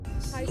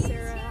Hi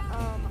Sarah.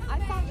 I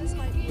thought this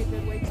might be a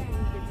good way to give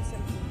you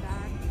some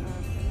feedback in the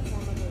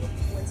form of a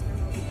voice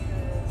memo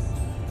because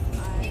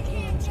I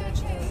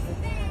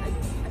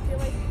feel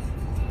like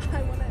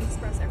I want to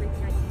express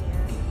everything I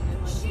can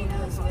and like look at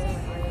the positive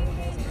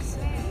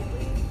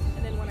immediately.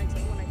 And then when I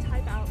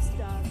type out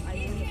stuff, I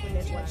tend to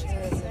forget what I was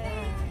going to say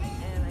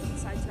and I get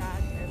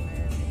sidetracked and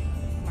then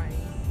my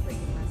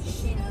freaking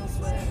message is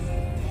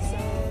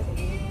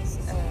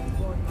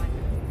blowing my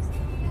nose.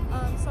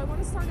 So I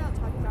want to start out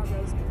talking about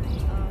Rosemary.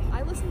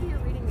 I listened to your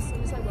reading as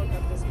soon as I woke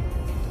up this morning.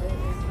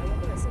 I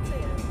woke up at 6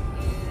 a.m.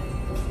 and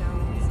it was now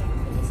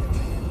 7:56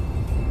 a.m.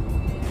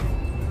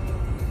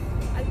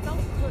 I felt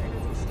her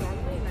energy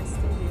strongly, and I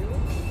still do.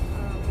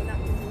 When that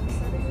pendulum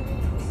started moving,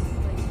 I was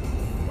like,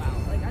 wow.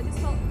 Like, I just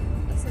felt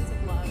a sense of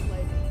love,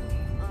 like,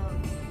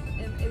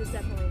 and it was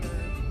definitely her.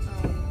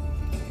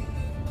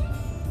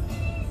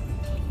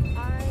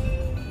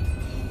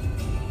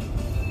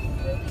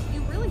 You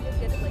really did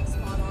get it, like,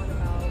 spot on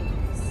about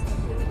the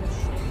feeling of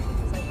shame,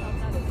 because I felt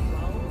that as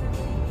well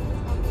whenever you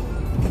were talking to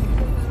her.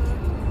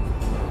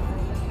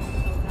 I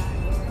felt that,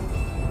 and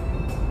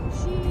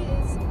she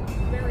is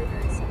very,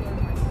 very similar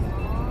to my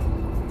mom.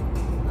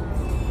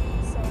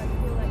 So I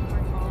feel like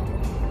my mom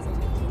would be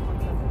hesitant to talk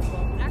about that as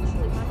well.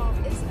 Actually, my mom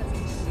is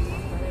hesitant to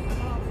talk about it. My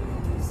mom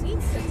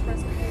needs to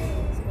express her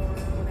feelings more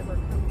whenever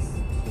it comes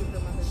to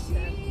her mother's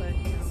death, but,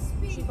 you know,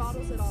 she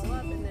bottles it all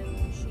up, and then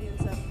she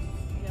ends up,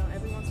 you know,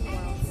 every once in a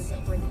while she ends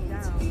up breaking down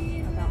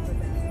about her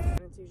death,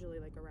 and it's usually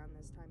like around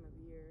this time of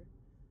year.